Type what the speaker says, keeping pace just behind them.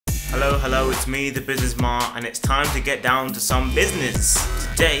Hello, it's me, the Business Ma, and it's time to get down to some business.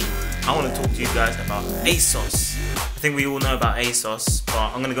 Today, I want to talk to you guys about ASOS. I think we all know about ASOS, but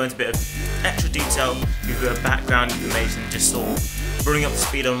I'm going to go into a bit of extra detail, give you a background information, just sort of bring up to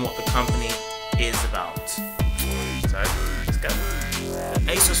speed on what the company is about. So, let's go.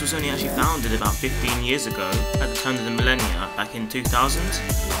 ASOS was only actually founded about 15 years ago at the turn of the millennia, back in 2000.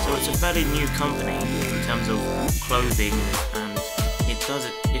 So it's a fairly new company in terms of clothing, and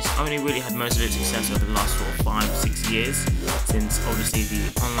it's only really had most of its success over the last sort of 5-6 years, since obviously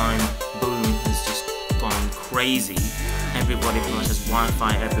the online boom has just gone crazy. Everybody pretty much has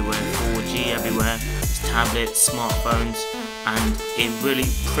Wi-Fi everywhere, 4G everywhere, it's tablets, smartphones, and it really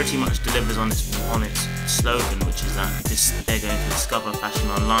pretty much delivers on its slogan, which is that they're going to discover fashion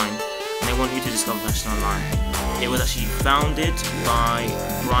online, and they want you to discover fashion online. It was actually founded by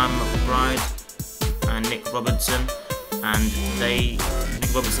Brian McBride and Nick Robertson, and Nick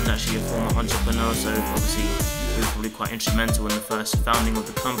Robertson's actually a former entrepreneur, so obviously he was probably quite instrumental in the first founding of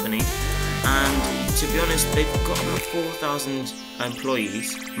the company. And to be honest, they've got about 4,000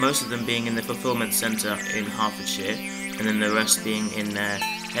 employees, most of them being in the fulfillment centre in Hertfordshire, and then the rest being in their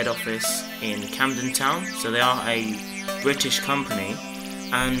head office in Camden Town. So they are a British company,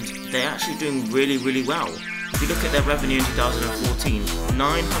 and they're actually doing really, really well. If you look at their revenue in 2014,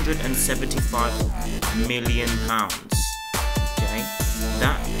 £975 million. Okay,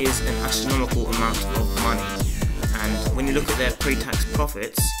 that is an astronomical amount of money. And when you look at their pre-tax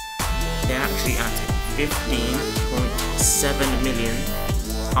profits, they're actually at 15.7 million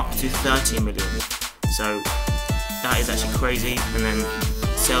up to 30 million. So that is actually crazy. And then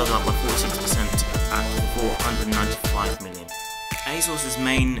sales are up by 46% at 495 million. ASOS's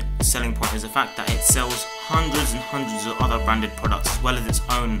main selling point is the fact that it sells hundreds and hundreds of other branded products as well as its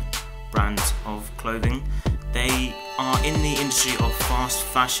own brands of clothing. They are in the industry of fast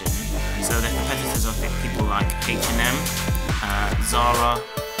fashion, so their competitors are people like H&M, Zara,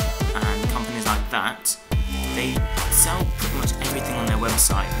 and companies like that. They sell pretty much everything on their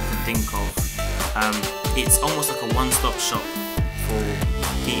website you can think of. It's almost like a one-stop shop for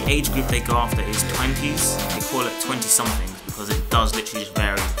the age group they go after is 20s. They call it 20-somethings because it does literally just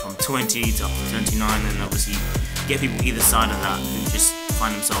vary from 20 to up to 29, and obviously get people either side of that who just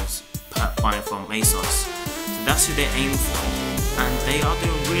find themselves buying from ASOS. So that's who they aim for, and they are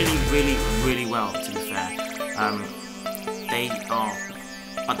doing really, really, really well, to be fair. They are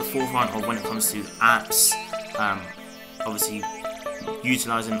at the forefront of when it comes to apps, obviously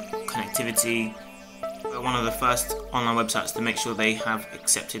utilising connectivity. We're one of the first online websites to make sure they have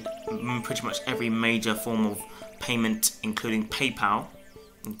accepted pretty much every major form of payment, including PayPal.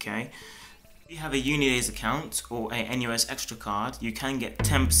 Okay, if you have a Unidays account or a NUS Extra card, you can get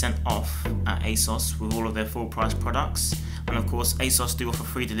 10% off at ASOS with all of their full price products. And of course, ASOS do offer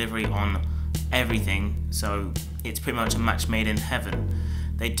free delivery on everything, so it's pretty much a match made in heaven.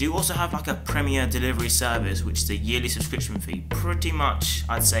 They do also have like a premier delivery service, which is a yearly subscription fee, pretty much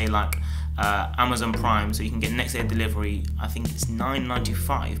I'd say like Amazon Prime, so you can get next day delivery. I think it's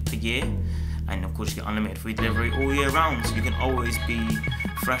 £9.95 per year, and of course you get unlimited free delivery all year round, so you can always be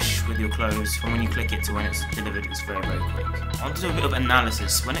fresh with your clothes from when you click it to when it's delivered. It's very, very quick. On to a bit of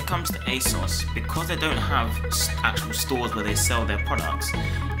analysis. When it comes to ASOS, because they don't have actual stores where they sell their products,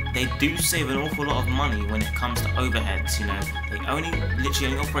 they do save an awful lot of money when it comes to overheads. You know, they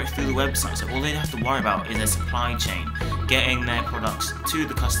literally only operate through the website, so all they have to worry about is their supply chain, getting their products to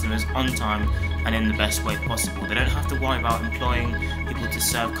the customers on time and in the best way possible. They don't have to worry about employing people to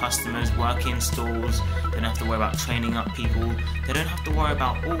serve customers, work in stores. They don't have to worry about training up people. They don't have to worry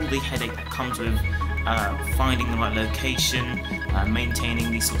about all the headache that comes with finding the right location,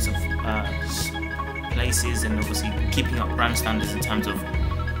 maintaining these sorts of places, and obviously keeping up brand standards in terms of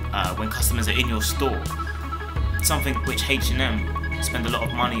when customers are in your store. Something which H&M spend a lot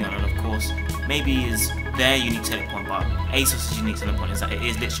of money on, and of course maybe is their unique selling point, but ASOS's unique selling point is that it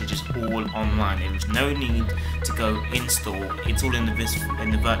is literally just all online. There is no need to go in store. It's all in the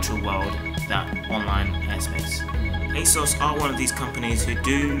virtual world, that online airspace. ASOS are one of these companies who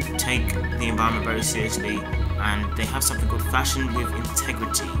do take the environment very seriously, and they have something called fashion with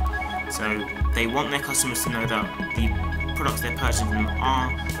integrity. So they want their customers to know that the products they're purchasing from them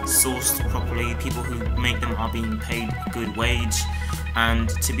are sourced properly, people who make them are being paid a good wage, and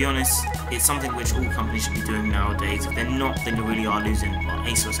to be honest, it's something which all companies should be doing nowadays. If they're not, then you really are losing, but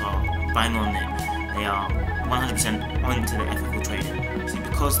ASOS are bang on it. They are 100% onto the ethical trading. So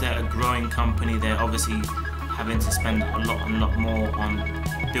because they're a growing company, they're obviously having to spend a lot more on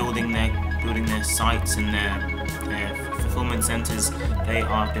building their sites and their fulfillment centres. They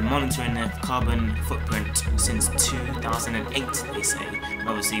have been monitoring their carbon footprint since 2008, they say.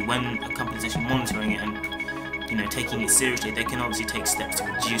 Obviously, when a company's actually monitoring it and taking it seriously, they can obviously take steps to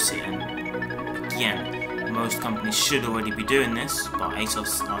reduce it. And again, most companies should already be doing this, but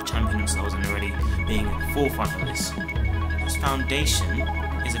ASOS are championing themselves and already being at the forefront of this. This foundation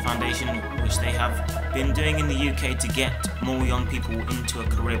is a foundation which they have been doing in the UK to get more young people into a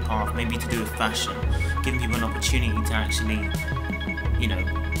career path, maybe to do with fashion, giving people an opportunity to actually,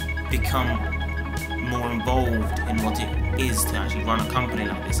 become more involved in what it is to actually run a company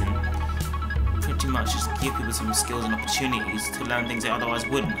like this, and pretty much just give people some skills and opportunities to learn things they otherwise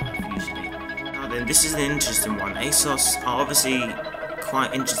wouldn't have usually. Now then, this is an interesting one. ASOS are obviously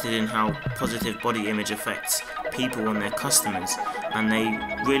quite interested in how positive body image affects people and their customers, and they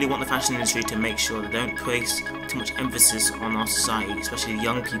really want the fashion industry to make sure they don't place too much emphasis on our society, especially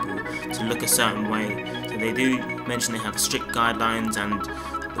young people, to look a certain way. So they do mention they have strict guidelines and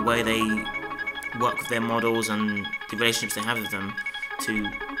the way they work with their models and the relationships they have with them to,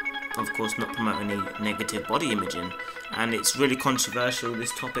 of course, not promote any negative body imaging. And it's really controversial,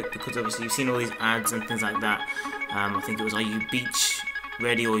 this topic, because obviously you've seen all these ads and things like that. I think it was, are you beach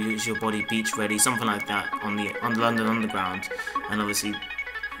ready, or is your body beach ready, something like that, on the London Underground. And obviously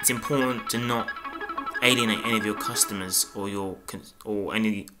it's important to not alienate any of your customers or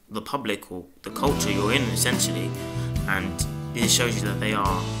any of the public or the culture you're in, essentially. And this shows you that they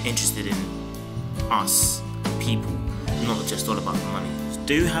are interested in us, people, not just all about the money.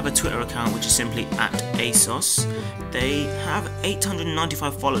 Do have a Twitter account which is simply @ASOS. They have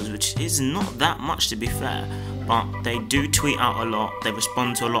 895 followers, which is not that much, to be fair, but they do tweet out a lot. They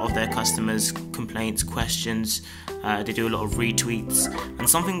respond to a lot of their customers' complaints, questions. They do a lot of retweets, and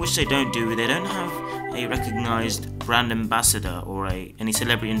something which they don't do, they don't have a recognised brand ambassador or any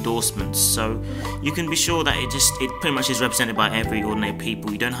celebrity endorsements, so you can be sure that it pretty much is represented by every ordinary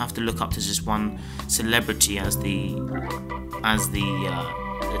people. You don't have to look up to just one celebrity as the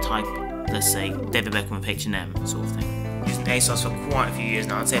type, let's say David Beckham with H&M sort of thing. Using ASOS for quite a few years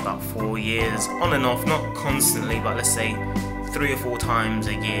now, I'd say about 4 years, on and off, not constantly, but let's say 3 or 4 times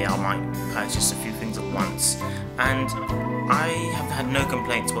a year I might purchase a few things at once, and I have had no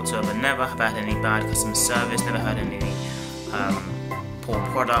complaints whatsoever. Never have had any bad customer service, never had any poor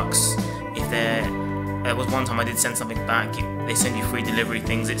products. If there was one time I did send something back, they send you free delivery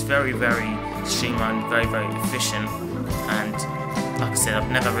things. It's very, very streamlined, very, very efficient, and like I said, I've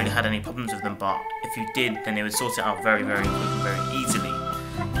never really had any problems with them, but if you did, then they would sort it out very, very quick and very easily.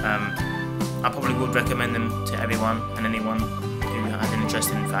 I probably would recommend them to everyone and anyone who has an interest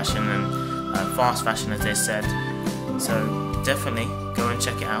in fashion and fast fashion, as they said. So definitely go and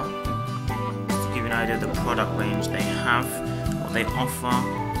check it out. To give you an idea of the product range they have, what they offer,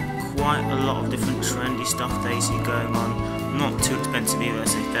 quite a lot of different trendy stuff they see going on. Not too expensive either,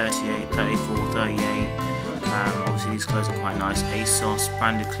 let's say 38, 34, 38. Obviously these clothes are quite nice. ASOS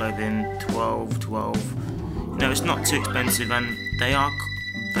branded clothing, 12. It's not too expensive, and they are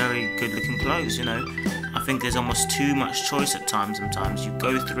very good looking clothes. I think there's almost too much choice at times. Sometimes you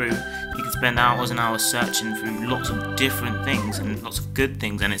go through, you can spend hours and hours searching through lots of different things and lots of good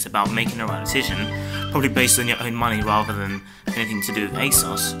things, and it's about making the right decision, probably based on your own money rather than anything to do with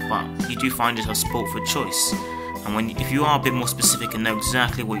ASOS. But you do find yourself sport for choice, and if you are a bit more specific and know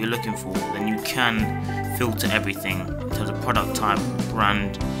exactly what you're looking for, then you can filter everything in terms of product type,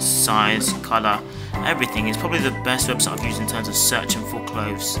 brand, size, colour, everything. It's probably the best website I've used in terms of searching for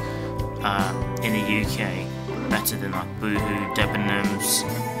clothes in the UK, better than like Boohoo, Debenhams,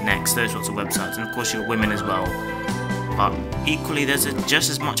 Next, those sorts of websites. And of course you've got women as well, but equally there's just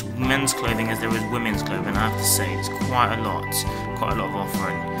as much men's clothing as there is women's clothing. I have to say, it's quite a lot of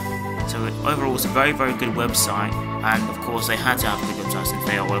offering. So overall it's a very, very good website, and of course they had to have a good website since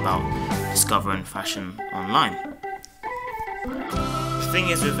they are all about discovering fashion online. The thing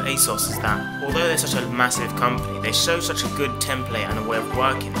is with ASOS is that although they're such a massive company, they show such a good template and a way of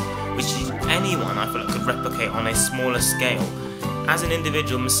working, which anyone I feel like could replicate on a smaller scale. As an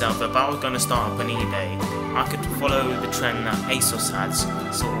individual myself, if I was going to start up an eBay, I could follow the trend that ASOS has,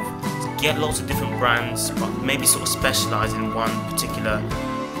 sort of get lots of different brands, but maybe sort of specialise in one particular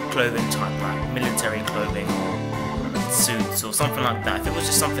clothing type, like military clothing or suits or something like that. If it was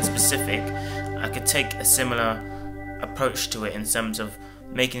just something specific, I could take a similar approach to it in terms of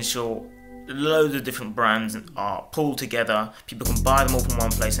making sure loads of different brands are pulled together, people can buy them all from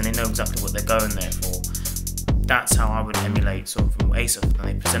one place and they know exactly what they're going there for. That's how I would emulate sort of from ASOS, and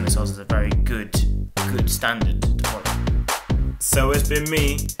they present themselves as a very good standard to follow. So it's been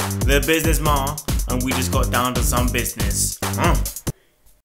me, the business ma, and we just got down to some business.